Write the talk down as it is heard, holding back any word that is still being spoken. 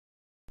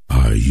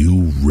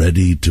you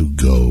ready to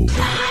go?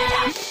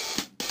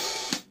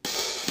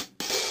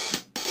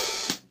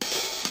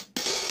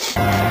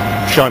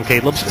 Sean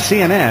Caleb's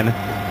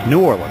CNN,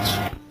 New Orleans.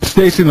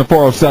 Stacy in the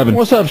 407.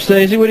 What's up,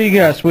 Stacy? What do you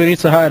got, sweetie?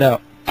 It's a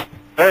hideout.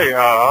 Hey,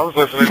 I was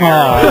listening to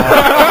What the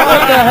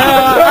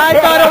hell? I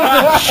thought it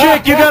was a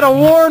chick. You gotta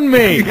warn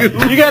me.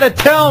 You gotta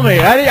tell me.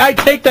 I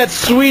take that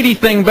sweetie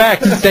thing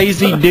back,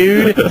 Stacy,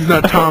 dude. He's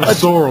not Tom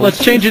Sorrell.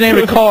 Let's change your name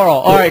to Carl.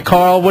 All right,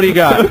 Carl, what do you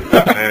got?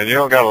 Man, you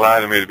don't gotta lie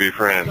to me to be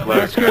friends.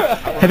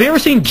 Have you ever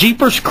seen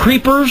Jeepers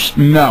Creepers?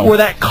 No. Where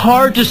that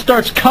car just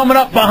starts coming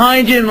up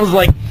behind you and was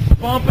like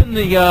bumping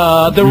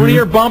the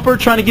rear bumper,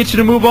 trying to get you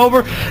to move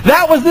over?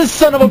 That was this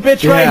son of a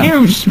bitch right here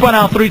who spun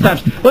out 3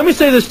 times. Let me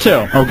say this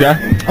too.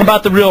 Okay.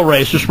 About the real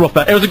race, just real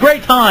fast. It was a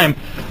great time.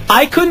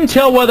 I couldn't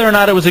tell whether or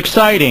not it was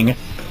exciting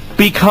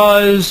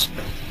because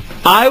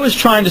I was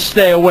trying to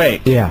stay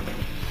awake. Yeah.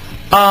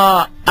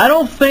 I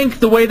don't think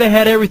the way they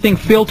had everything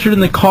filtered in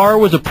the car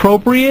was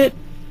appropriate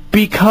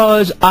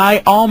because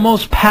I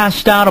almost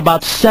passed out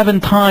about 7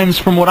 times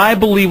from what I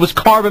believe was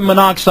carbon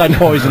monoxide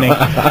poisoning.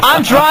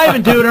 I'm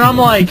driving, dude, and I'm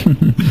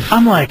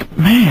like,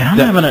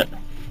 man,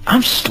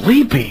 I'm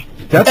sleepy.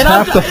 That's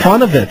half the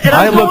fun of it.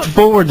 I looked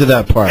forward to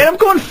that part. And I'm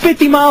going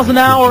 50 miles an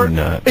hour, you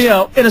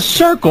know, in a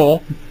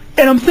circle,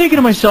 and I'm thinking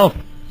to myself,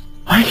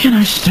 why can't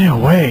I stay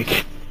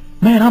awake?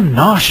 Man, I'm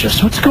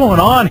nauseous. What's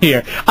going on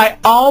here? I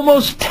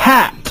almost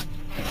tapped.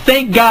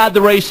 Thank God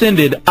the race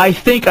ended. I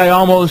think I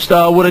almost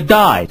would have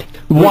died.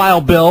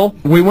 Wild Bill.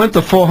 We went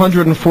the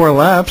 404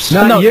 laps.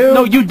 Not you.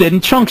 No, you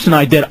didn't. Chunks and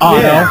I did. Otto.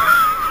 Yeah.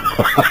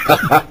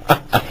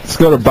 Let's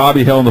go to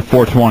Bobby Hill in the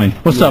 420.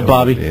 What's up,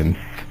 Bobby?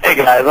 Hey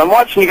guys, I'm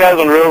watching you guys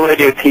on Real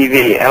Radio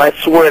TV, and I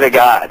swear to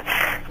God,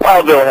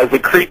 Wild Bill has the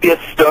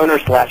creepiest stoner /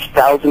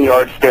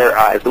 1,000-yard stare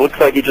eyes. It looks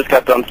like he just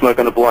got done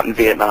smoking a blunt in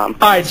Vietnam.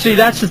 All right, see,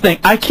 that's the thing.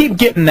 I keep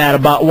getting that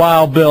about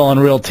Wild Bill on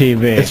Real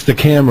TV. It's the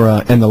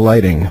camera and the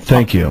lighting.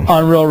 Thank you.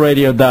 On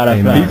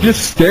RealRadio.fm. He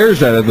just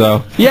stares at it,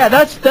 though. Yeah,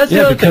 that's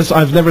yeah, because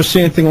I've never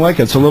seen anything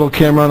like it. It's a little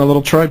camera on a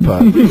little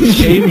tripod.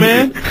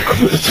 Caveman?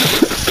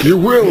 Your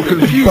will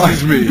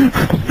confuses me.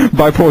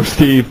 By poor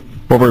Steve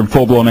over in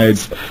full-blown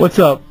AIDS. What's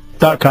up?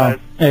 .com.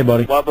 Hey,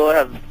 buddy. Wild Bill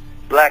has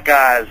black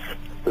eyes,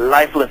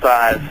 lifeless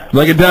eyes.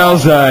 Like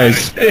Adele's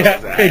eyes.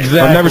 Yeah, exactly.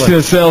 I've never seen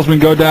a salesman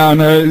go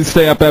down,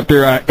 stay up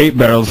after 8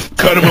 barrels.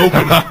 Cut him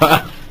open.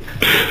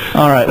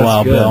 All right,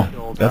 Wild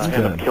Bill. That's good.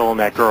 End up killing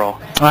that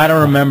girl. I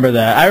don't remember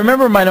that. I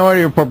remember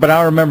Minority Report, but I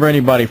don't remember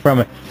anybody from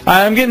it.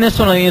 I'm getting this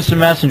one on the Instant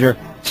Messenger.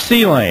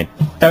 C-Lane.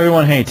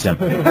 Everyone hates him.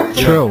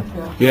 True.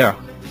 Yeah.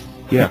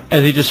 Yeah.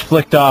 As he just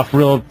flicked off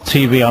Real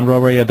TV on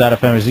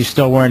RealRadio.fm. Is he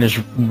still wearing his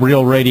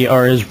real radio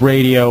or his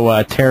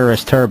radio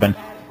terrorist turban?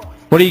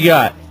 What do you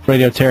got,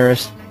 radio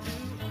terrorist?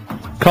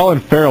 Colin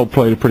Farrell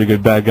played a pretty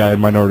good bad guy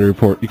in Minority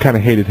Report. You kind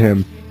of hated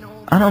him.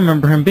 I don't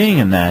remember him being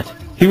in that.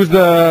 He was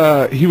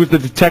the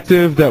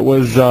detective that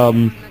was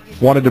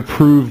wanted to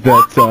prove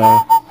that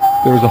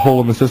there was a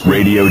hole in the system.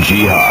 Radio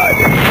Jihad.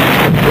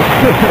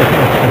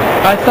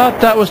 I thought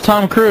that was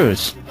Tom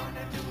Cruise.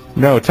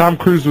 No, Tom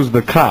Cruise was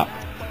the cop.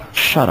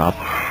 Shut up.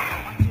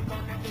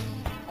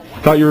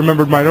 Thought you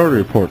remembered Minority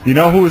Report. You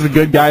know who was a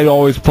good guy to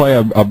always play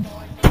a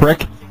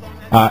prick?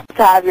 To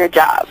have your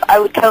job. I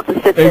would kill to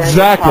sit there.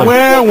 Exactly.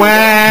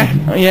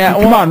 Yeah,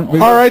 come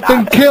on. All right,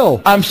 then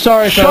kill. I'm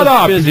sorry if Shut I was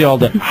up. busy all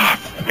day.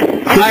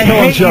 I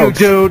hate jokes.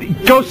 you,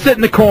 dude. Go sit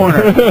in the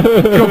corner.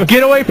 Go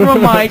get away from a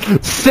mic,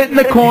 sit in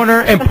the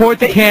corner, and point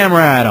the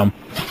camera at him.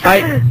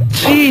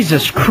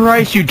 Jesus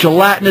Christ, you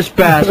gelatinous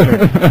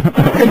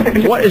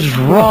bastard. What is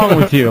wrong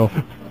with you?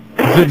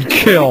 Then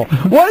kill.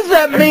 What does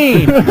that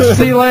mean,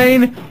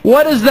 C-Lane?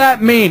 What does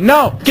that mean?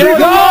 No, get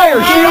away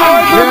from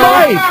your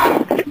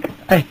mic.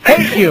 I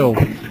hate you.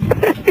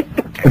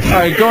 All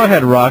right, go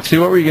ahead, Roxy.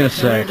 What were you going to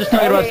say? Just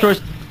talking about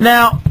stories.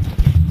 Now,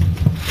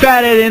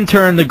 fathead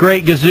intern, the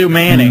great Gazoo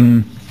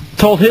Manning,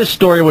 told his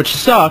story, which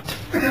sucked,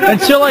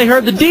 until I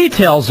heard the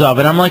details of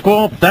it. I'm like,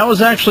 well, that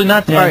was actually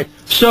not... All right,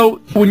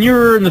 so when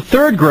you're in the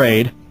 3rd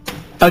grade,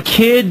 a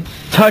kid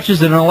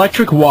touches an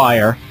electric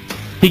wire.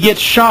 He gets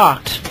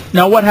shocked.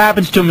 Now, what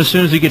happens to him as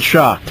soon as he gets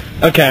shocked?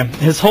 Okay,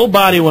 his whole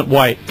body went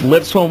white.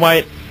 Lips went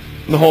white,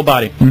 the whole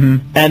body.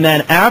 Mm-hmm. And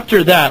then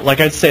after that, like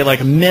I'd say like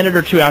a minute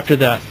or 2 after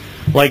that,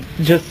 like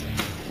just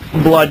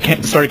blood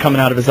started coming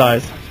out of his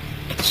eyes.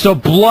 So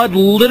blood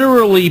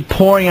literally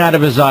pouring out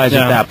of his eyes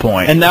at that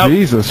point. And that,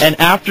 Jesus.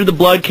 And after the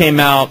blood came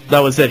out,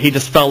 that was it. He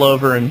just fell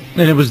over and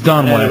it was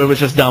done with. It was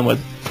just done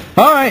with.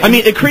 All right. I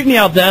mean, it creeped me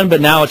out then, but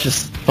now it's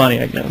just funny,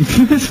 I guess.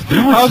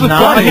 How's it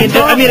funny?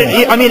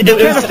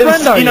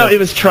 It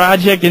was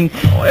tragic and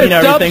if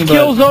everything. Dubs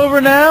kills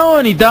over now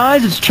and he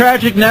dies, it's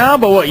tragic now.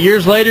 But what,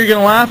 years later, you're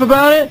gonna laugh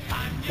about it?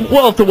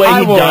 Well, if the way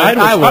he died,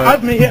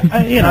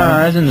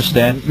 I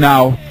understand.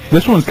 Now,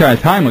 this one's kind of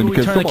timely Maybe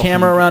because we turn the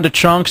camera around to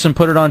Chunks and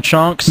put it on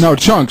Chunks. No,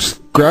 Chunks.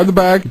 Grab the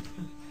bag.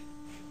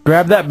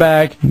 Grab that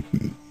bag.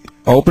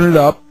 Open it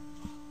up.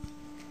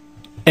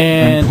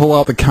 And pull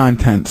out the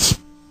contents.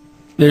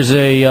 There's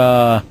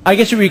a, I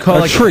guess you would call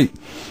it like treat.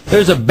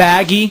 There's a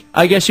baggie,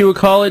 I guess you would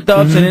call it,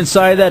 Dubs, and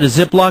inside that a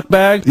Ziploc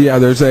bag. Yeah,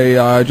 there's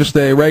a just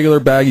a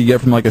regular bag you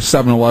get from like a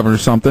 7-Eleven or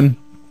something,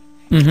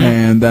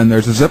 and then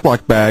there's a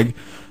Ziploc bag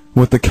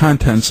with the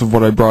contents of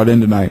what I brought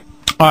in tonight.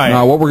 All right.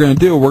 Now, what we're gonna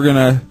do? We're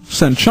gonna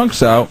send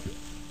Chunks out.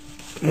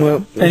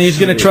 Well, and he's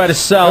going to try to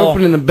sell.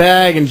 Opening the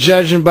bag and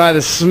judging by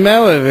the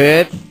smell of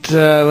it,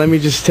 let me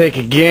just take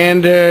a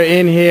gander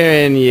in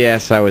here, and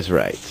yes, I was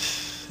right.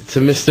 It's a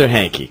Mr.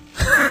 Hanky.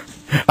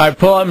 I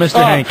pull out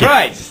Mr. Hanky. Oh,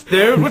 Christ,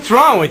 dude, what's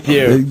wrong with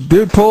you?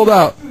 Dude, pulled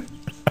out.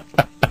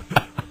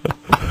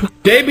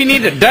 Davey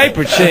needs a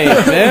diaper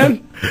change,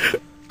 man.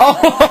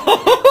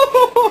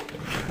 Oh,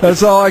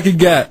 that's all I could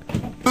get.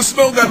 The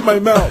smell got in my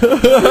mouth.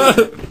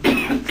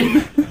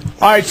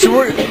 All right, so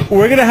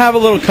we're going to have a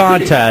little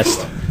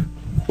contest.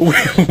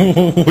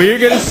 We're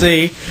gonna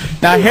see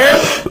now.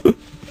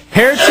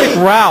 Heretic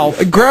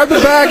Ralph, grab the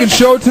bag and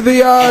show it to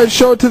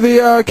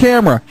the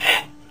camera.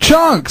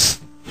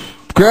 Chunks,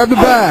 grab the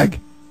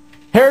bag.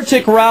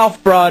 Heretic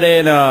Ralph brought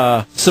in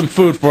some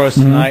food for us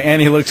tonight,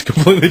 and he looks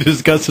completely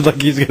disgusted, like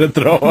he's gonna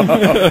throw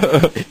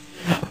up.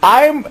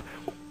 I'm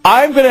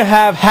gonna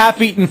have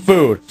half-eaten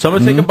food, so I'm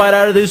gonna take a bite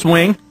out of this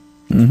wing.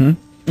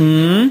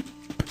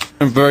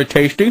 And very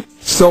tasty.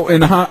 So,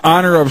 in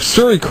honor of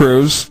Surrey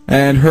Cruise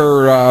and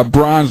her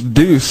bronze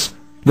deuce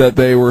that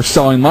they were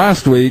selling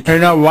last week. You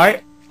know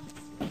what?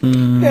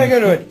 You gotta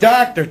go to a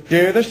doctor,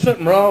 dude. There's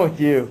something wrong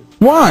with you.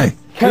 Why?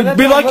 You'd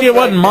be lucky it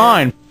wasn't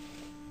mine.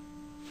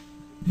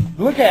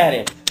 Look at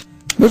it.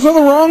 There's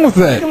nothing wrong with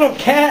Like it. a little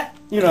cat,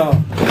 you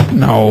know.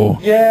 No.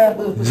 Yeah.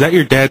 Is that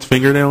your dad's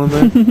fingernail in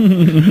there?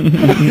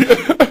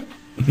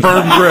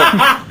 Firm grip.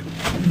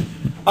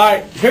 All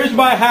right, here's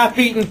my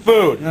half-eaten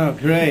food. Oh,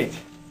 great.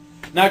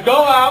 Now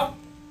go out.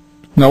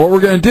 Now, what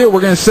we're going to do,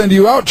 we're going to send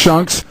you out,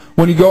 Chunks,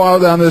 when you go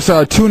out on this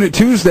Tune It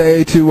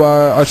Tuesday to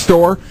a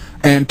store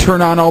and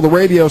turn on all the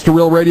radios to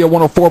Real Radio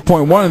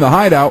 104.1 in the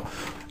Hideout.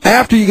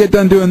 After you get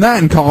done doing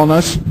that and calling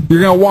us,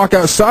 you're going to walk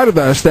outside of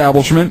that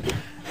establishment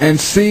and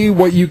see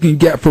what you can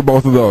get for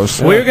both of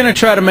those. We're going to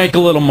try to make a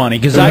little money,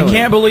 because I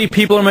can't believe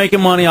people are making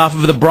money off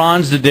of the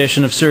bronzed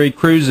edition of Surrey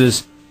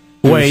Cruise's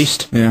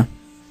waist. Yeah.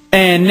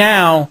 And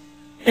now,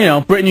 you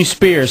know, Britney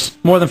Spears,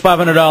 more than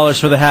 $500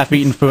 for the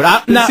half-eaten food.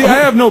 I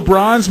have no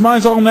bronze.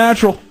 Mine's all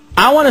natural.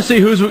 I want to see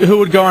who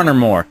would garner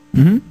more.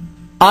 I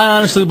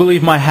honestly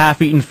believe my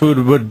half-eaten food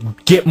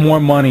would get more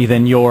money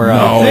than your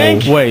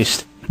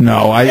waist.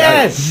 No,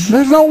 Yes!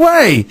 there's no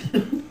way.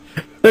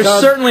 There's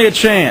certainly a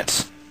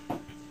chance.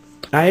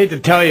 I hate to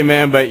tell you,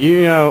 man, but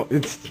you know,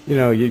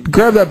 you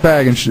grab that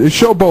bag and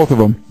show both of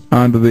them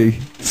onto the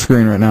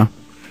screen right now.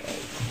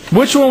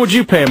 Which one would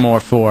you pay more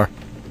for?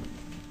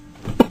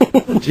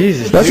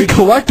 Jesus, that's dude. A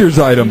collector's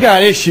item. You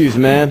got issues,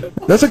 man.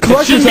 That's a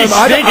collector's item.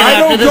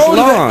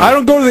 I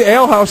don't go to the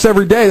ale house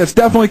every day. That's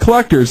definitely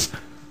collector's.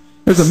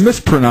 There's a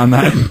misprint on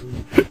that.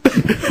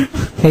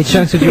 Hey,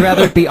 Chunks, would you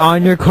rather it be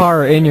on your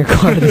car or in your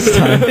car this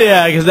time?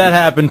 Yeah, because that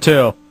happened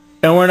too.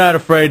 And we're not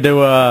afraid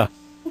to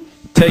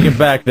take it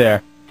back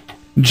there.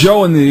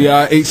 Joe in the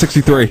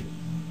 863.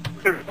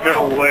 There's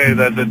no way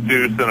that's a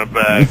deuce in a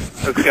bag.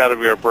 That's got to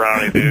be a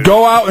brownie, dude.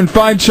 Go out and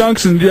find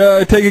Chunks and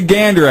take a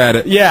gander at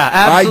it. Yeah,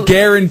 absolutely. I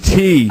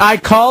guarantee. I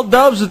called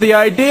Dubs with the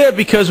idea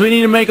because we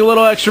need to make a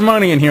little extra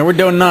money in here. We're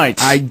doing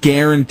nights. I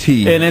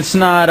guarantee. And it's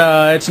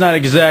not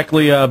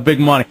exactly big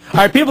money. All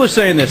right, people are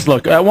saying this.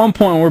 Look, at one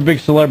point when we're big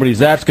celebrities,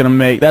 that's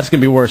gonna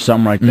be worth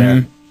something right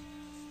there.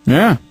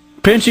 Yeah.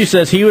 Pinchy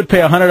says he would pay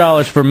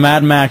 $100 for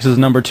Mad Max's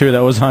 #2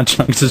 that was on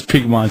Chunks'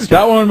 Peak Monster.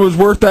 That one was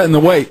worth that in the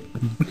weight.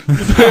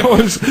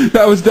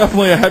 that was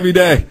definitely a heavy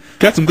day.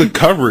 Got some good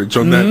coverage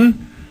on that.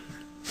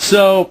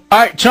 So, all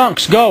right,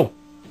 Chunks, go.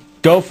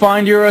 Go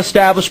find your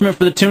establishment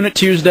for the Tune It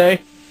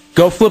Tuesday.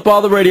 Go flip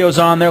all the radios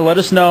on there. Let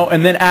us know.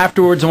 And then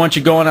afterwards, I want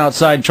you going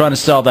outside and trying to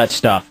sell that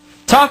stuff.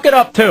 Talk it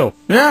up, too.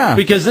 Yeah.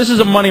 Because this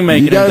is a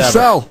money-making endeavor. You gotta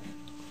sell.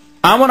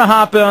 I want to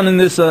hop on in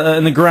this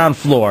in the ground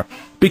floor.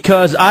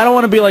 Because I don't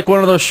want to be like one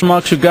of those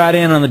schmucks who got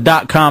in on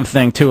the .com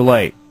thing too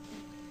late.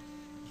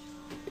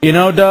 You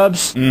know,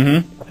 Dubs?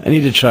 I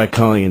need to try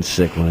calling in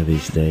sick one of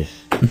these days.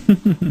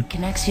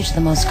 Connects you to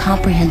the most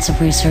comprehensive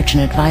research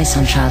and advice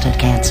on childhood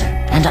cancer,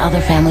 and to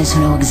other families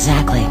who know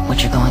exactly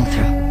what you're going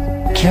through.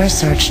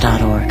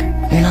 CureSearch.org.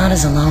 You're not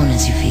as alone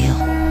as you feel.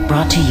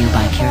 Brought to you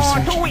by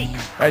CureSearch.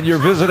 And you're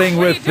visiting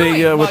with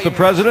the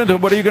president.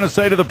 And what are you going to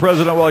say to the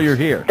president while you're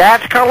here?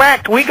 That's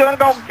correct. We're going to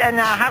go and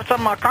have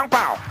some kung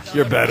pao.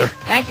 You're better.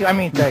 Thank you. I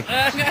mean, thank you.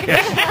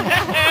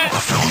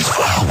 The Films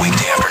File,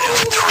 weekday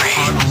afternoons at 3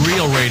 on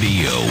Real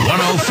Radio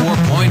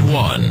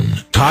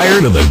 104.1.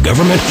 Tired of the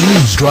government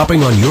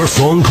eavesdropping on your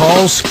phone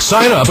calls?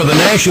 Sign up for the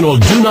National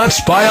Do Not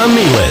Spy on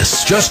Me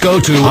list. Just go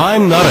to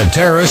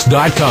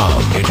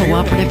I'mNotATerrorist.com. A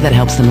cooperative that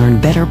helps them earn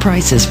better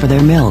prices for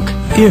their milk.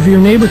 If your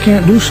neighbor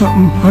can't do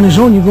something on his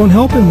own, you go and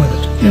help him with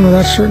it. You know,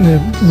 that's certainly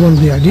one of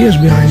the ideas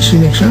behind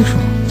Scenic Central.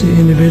 The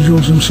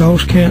individuals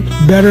themselves can't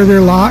better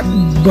their lot,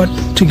 but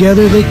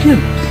together they can.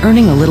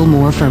 Earning a little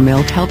more for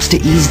milk helps to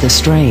ease the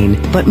strain,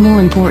 but more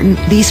important,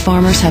 these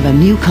farmers have a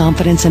new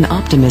confidence and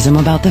optimism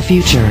about the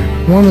future.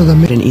 One of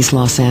them in East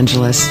Los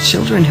Angeles,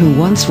 children who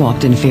once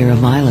walked in fear of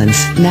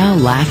violence now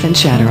laugh and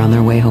chatter on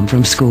their way home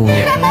from school.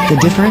 The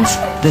difference?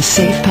 The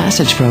Safe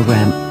Passage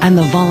Program and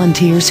the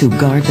volunteers who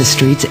guard the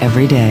streets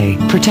every day,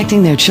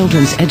 protecting their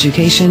children's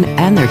education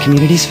and their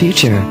community's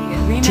future.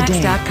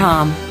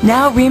 Remax.com.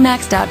 Now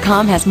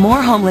Remax.com has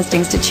more home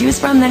listings to choose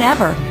from than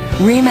ever.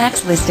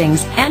 Remax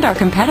listings and our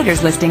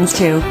competitors' listings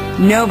too.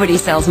 Nobody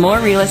sells more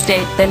real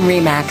estate than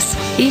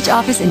Remax. Each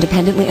office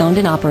independently owned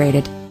and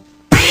operated.